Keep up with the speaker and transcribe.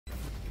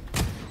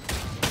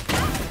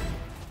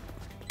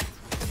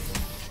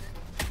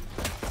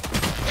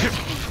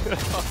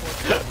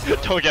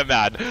Don't get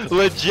mad.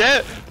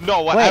 Legit?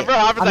 No, whatever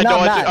happens, I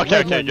don't want to. Okay,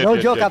 okay, good. No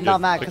good, joke, good, I'm not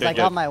good. mad because I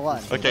got my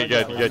one. Okay,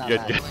 good, good,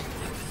 good, good.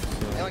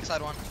 Ailing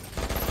side one.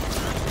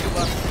 Two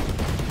left.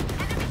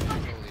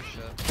 Holy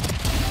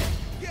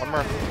shit. One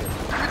more.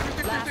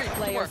 Last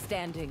player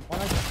standing.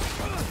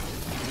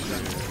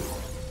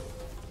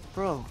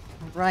 Bro,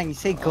 Ryan, you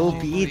say go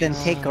B, then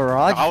take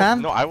garage,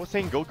 fam? No, I was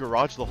saying go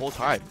garage the whole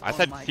time. I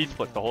said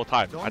C-split the whole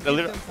time. I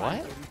literally.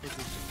 What?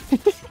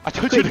 I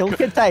told you Wait, to don't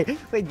get tight.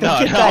 Wait, don't no,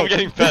 get no, tight. I'm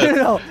getting pissed.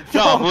 No,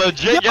 I'm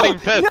legit getting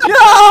pissed.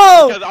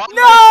 No!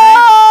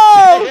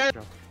 No!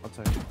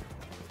 Outside.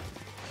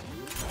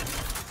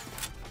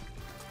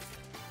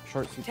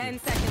 Short CT. 10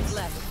 seconds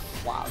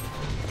left. Wow.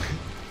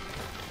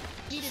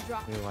 Need a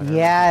drop.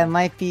 Yeah, it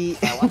might be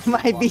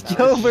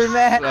Jover,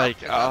 man. Like,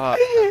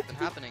 It's been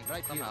happening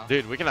somehow.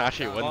 dude, we can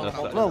actually win this.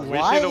 Bro, We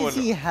why just need to is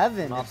win. he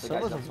heaven if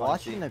someone was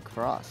watching the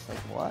cross? Like,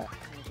 what?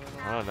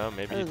 I don't know,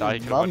 maybe That he is thought he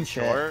could bum win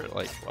shit. short.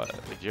 Like, what?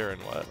 Like, Jiren,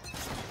 what?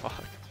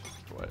 Fuck.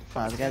 What?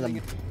 Wow, this guy's a...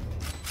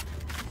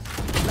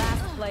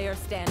 Last player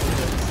standing.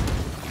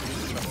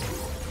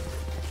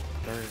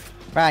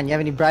 Ryan, you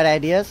have any bright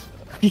ideas?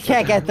 You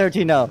can't get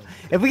 13-0.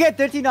 If we get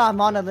 13-0,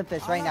 I'm on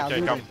Olympus right now. Okay,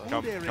 Looting.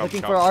 come.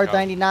 Looking for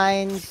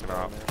R99s.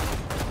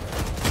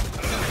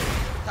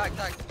 Tag.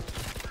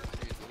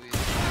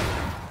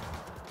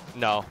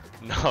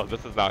 No,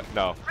 this is not.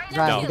 No.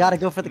 Ryan, No. you gotta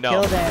go for the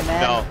kill there,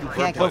 man. No, You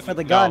can't go for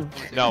the gun.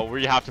 No,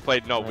 we have to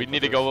play. No, we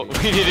need to go.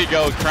 We need to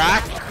go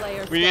crack.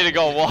 We need to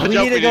go watch We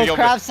up. need to go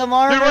craft some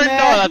armor, Dude, no,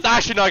 man. that's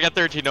actually not get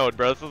 13 0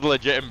 bro. This is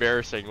legit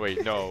embarrassing.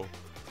 Wait, no.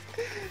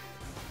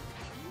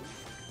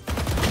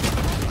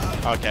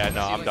 Okay,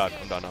 no, I'm done.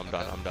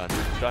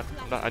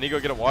 I need to go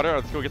get a water.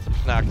 Let's go get some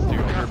snacks, dude.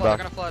 They're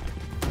gonna flood.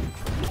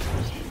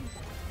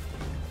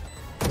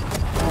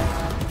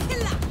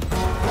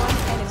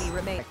 Enemy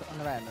remains. On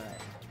the right.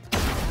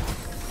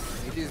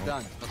 AD's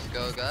done. Let's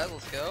go, guys.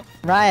 Let's go.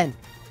 Ryan,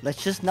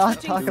 let's just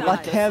not talk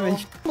about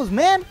damage.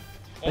 Man,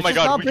 Oh let's my just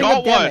god, not we bring got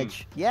up one.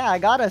 damage. Yeah, I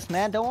got us,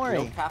 man. Don't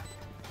worry.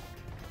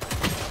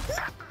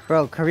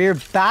 Bro, career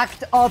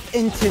backed up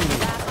into me.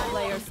 Last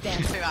player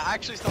standing. I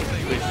actually still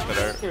think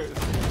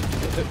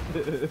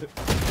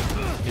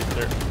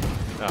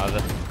No,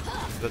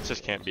 that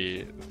just can't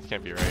be. This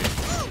can't be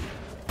right.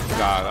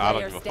 Nah, I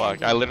don't give a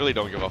fuck. I literally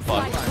don't give a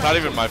fuck. It's not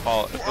even my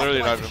fault. It's literally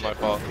not even my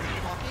fault.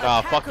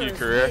 Nah, fuck you,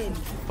 career.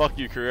 Fuck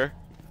you, career.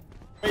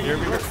 You hear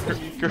me?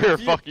 Career,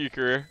 fuck you,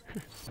 career.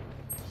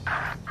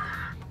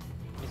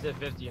 He's at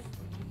 50.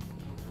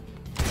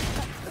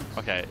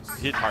 Okay,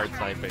 he's hard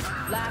sniping.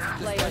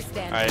 Last player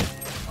standing. Alright.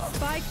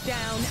 Spike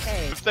down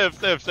A.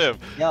 Siv.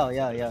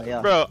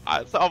 Yo. Bro,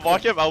 so I'm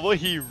walking up elbow,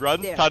 he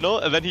runs tunnel,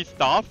 and then he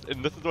stops,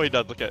 and this is what he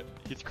does. Look at,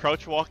 he's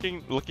crouch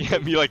walking, looking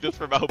at me like this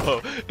from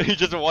elbow, and he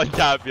just one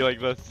tap me like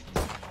this.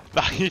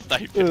 Nah, he's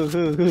sniping.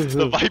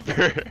 The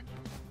Viper.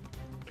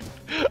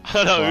 I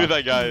don't know who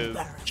that guy is.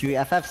 Should we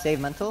FF save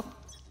mental?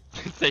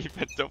 Save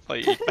it, don't play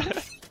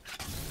Apex.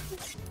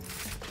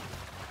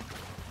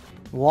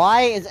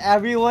 Why is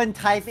everyone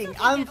typing?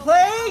 I'm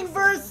playing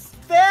versus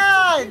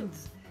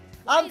fans!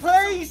 I'm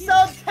playing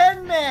sub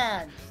 10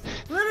 man!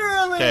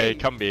 Literally! Okay,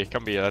 come B.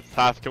 Let's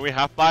half. Can we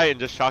half buy and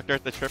just shock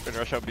dart the trip and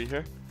rush out B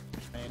here?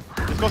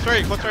 Just go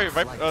straight.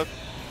 Viper,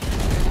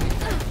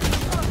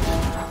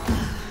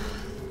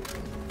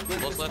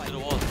 Close left to the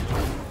wall.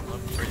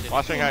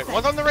 watching high.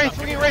 One's on the race,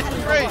 swinging race.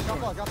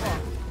 Drop ball.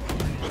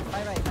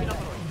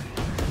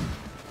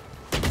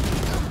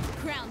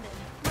 Right.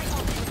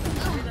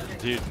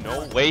 Dude,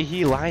 no way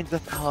he lines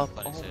us up.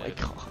 Oh my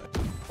god.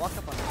 Walk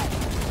up on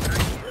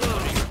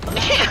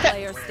Last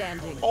player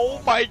standing.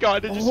 Oh my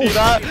god, did you see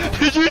that?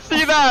 Did you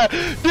see that?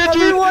 Did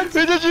you? Oh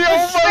my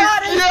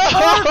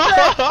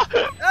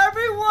god!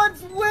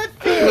 Everyone's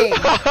with me!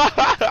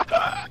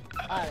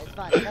 Alright, it's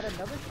fine. I got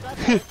another shot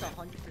that's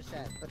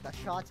 100%, but the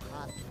shots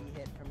have to be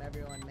hit from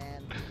everyone,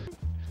 man.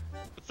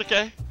 It's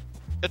okay.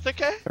 It's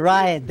okay.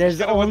 Ryan, there's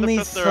gotta win the only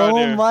fifth around so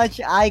here.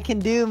 much I can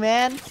do,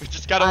 man. We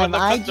just gotta win the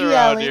I'm fifth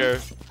around IGLing. here.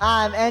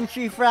 I'm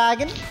entry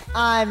fragging.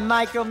 I'm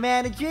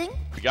micromanaging.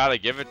 We gotta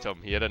give it to him.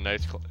 He had a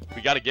nice.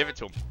 We gotta give it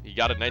to him. He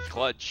got a nice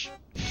clutch.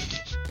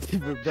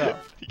 Bro,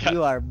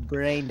 you are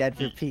brain dead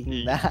for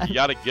peeking that. He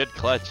got a good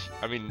clutch.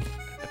 I mean,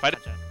 if I.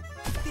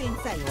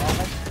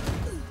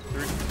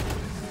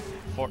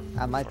 4.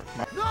 I might.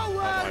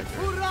 Nowhere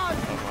to run.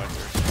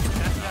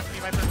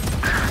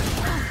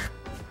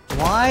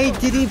 Why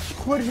did he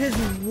put his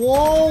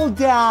wall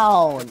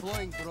down?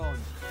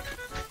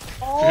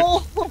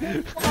 Oh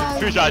my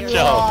Who's on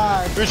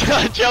god! Who's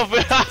on chill?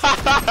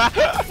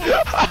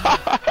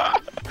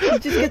 He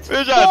just gets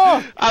Who's fucked.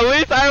 on? At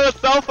least I was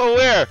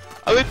self-aware.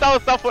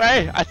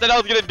 Hey, I said I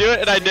was gonna do it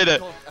and I did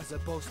it.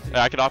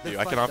 Yeah, I can off you.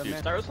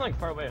 Start was like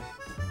far away.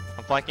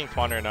 I'm flanking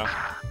Spawner now.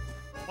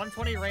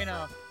 120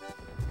 Reyna.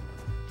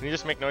 Can you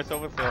just make noise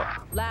over so?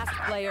 Last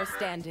player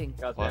standing.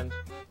 Got What? banned.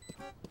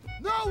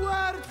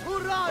 Nowhere to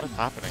What run. is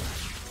happening?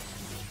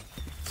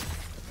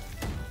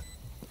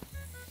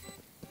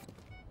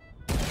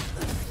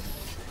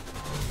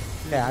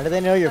 Yeah, how do they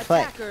know you're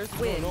playing? Attackers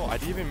I win. don't know. I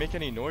didn't even make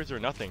any noise or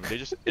nothing. They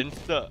just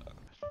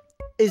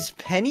is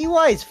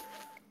Pennywise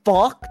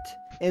fucked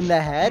in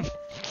the head?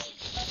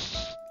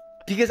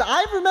 Because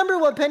I remember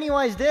what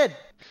Pennywise did.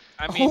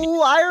 I mean,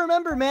 Oh, I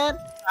remember, man.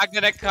 not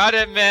gonna cut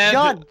it, man.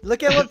 John,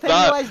 look at what It's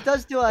not. Pennywise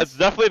does to It's us.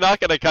 definitely not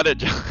gonna cut it,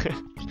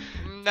 John.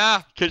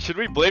 Nah. Should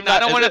we blame I that?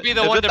 don't Is want to it- be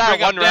the is one it to that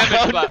bring up one damage,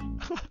 round? but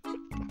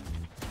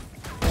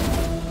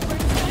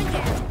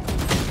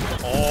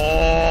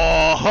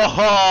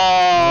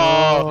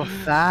Oh,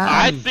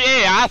 I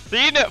fam.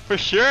 seen it for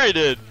sure. I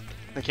did.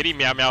 Kitty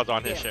Meow Meow's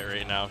on his shit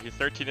right now. He's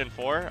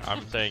 13-4.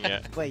 I'm saying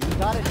it. Wait, you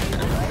got it,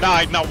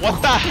 right? No,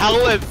 what the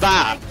hell is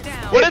that?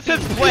 What is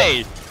his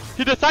play?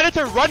 He decided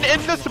to run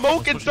in the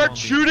smoke and start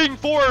shooting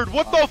forward.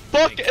 What the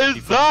fuck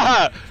is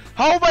that?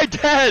 How am I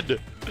dead?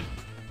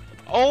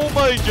 Oh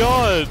my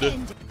god.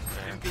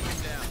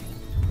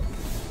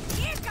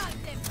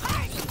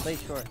 Play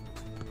short.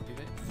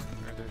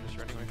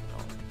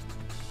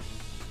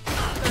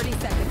 30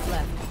 seconds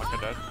left. Fucking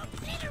dead.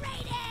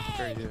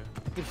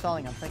 Keep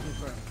stalling, I'm taking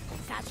short.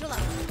 Satchel up.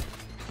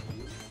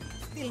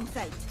 Stealing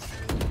sight.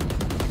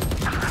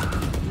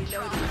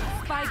 Reloading.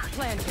 Spike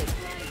planted.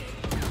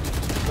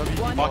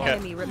 One Fuck it.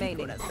 enemy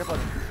remaining. Nice!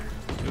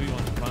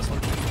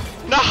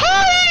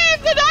 Nice!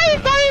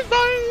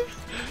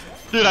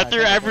 Dude, I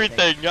threw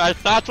everything. I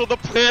satcheled the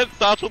plant,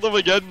 satcheled them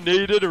again,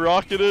 naded,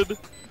 rocketed.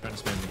 Trying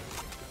to spam me.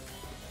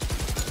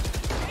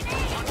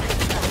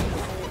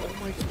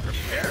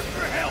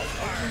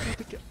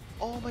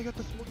 Oh my god,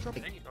 the smoke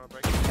dropping.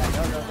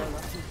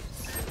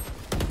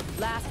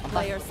 Last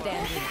player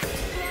standing.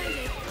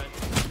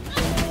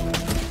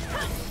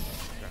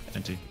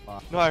 Empty.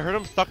 No, I heard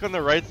him stuck on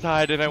the right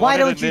side and I Why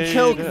wanted don't to you nade.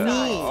 choke me?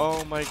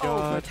 Oh my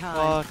god,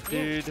 Overtime. fuck,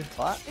 dude.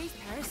 What?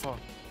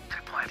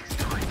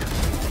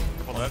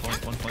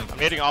 One point. I'm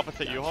hitting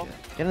opposite you, Hall.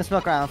 Get in the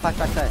smoke round, flash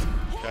backside.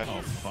 Okay.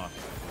 Oh, fuck.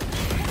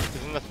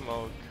 He's in the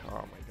smoke. Oh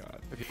my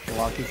god.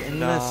 Walk, he's in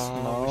No, the we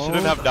smoke.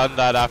 shouldn't have done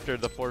that after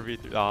the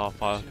 4v3. Oh,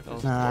 fuck. That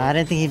was Nah, I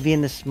didn't think he'd be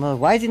in the smoke.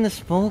 Why is he in the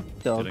smoke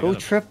though? Dude, I Go got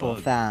a triple,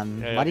 bug.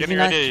 fam. Yeah, Why did getting you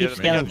not ready, keep he's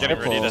spamming getting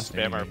ready to triple?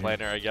 spam our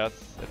planer, I guess,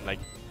 and like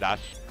dash.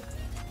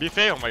 Be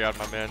fair, oh my god,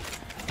 my man.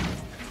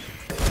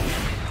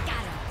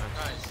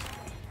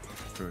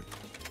 True.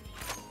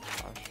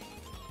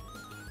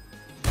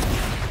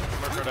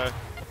 Smoke or die.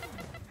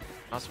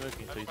 Not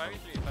smoking, please.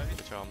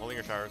 Good job, I'm holding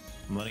your showers.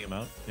 I'm letting him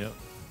out. Yep.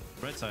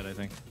 Right side, I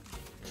think.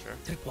 Sure.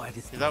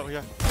 He's out,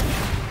 yeah.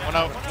 One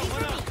out.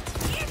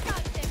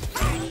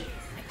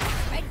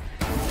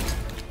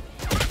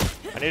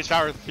 I need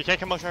showers. He can't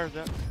come out showers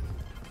yet.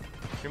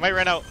 We might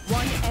run out.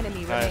 One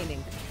enemy Nice.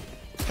 remaining.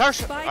 Showers!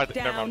 Spike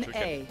Never mind, down we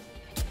A.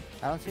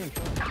 I don't see him.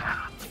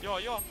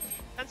 Yo,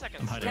 10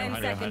 seconds. I'm hiding. 10 I'm hiding.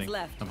 I'm seconds hiding.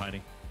 left. I'm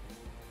hiding.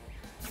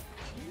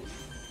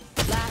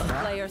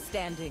 Last player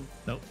standing.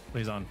 Nope.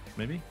 He's on.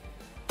 Maybe.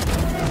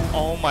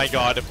 Oh my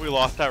god, if we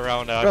lost that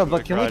round, I Bro, actually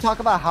but can we cried. talk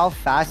about how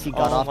fast he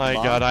got Oh off my the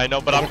bomb? god, I know,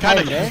 but I'm Like, kind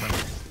how he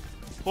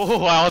of.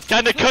 Oh, I was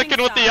kind of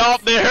cooking with the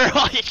op there.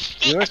 Holy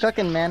You were shit.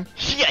 cooking, man.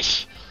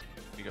 Yes.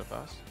 You go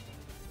fast.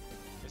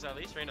 Is at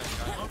least Reyna?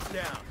 Oh,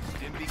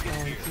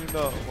 dude,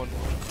 no. One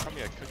more. Got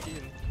me a cookie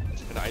and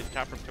an ice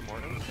cap from Tim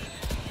Hortons.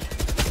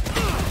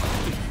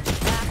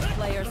 Last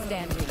player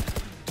standing.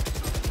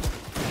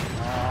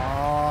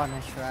 Oh,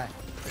 nice try.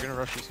 They're gonna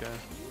rush these guys.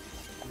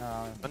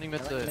 No. Running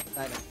mid I to- like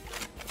the item.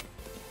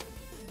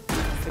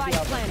 Spike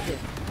planted.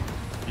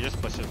 He just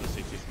pushes the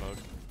CT smoke.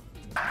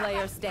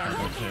 Player standing.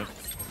 Yep.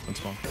 One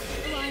spawn.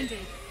 Blinded.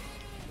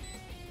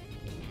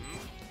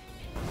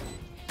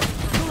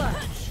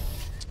 Clutch.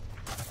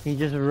 He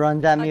just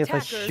runs at me with a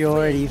Attackers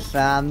shorty,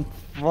 fam.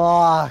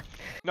 Fuck.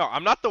 No,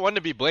 I'm not the one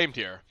to be blamed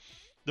here.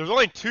 There's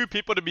only two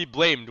people to be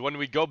blamed when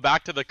we go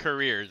back to the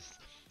careers.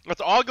 Let's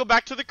all go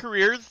back to the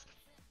careers,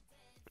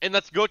 and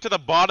let's go to the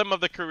bottom of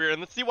the career, and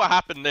let's see what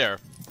happened there.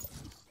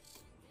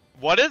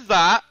 What is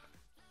that?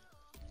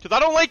 Because I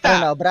don't like I that.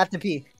 don't know, but I have to pee.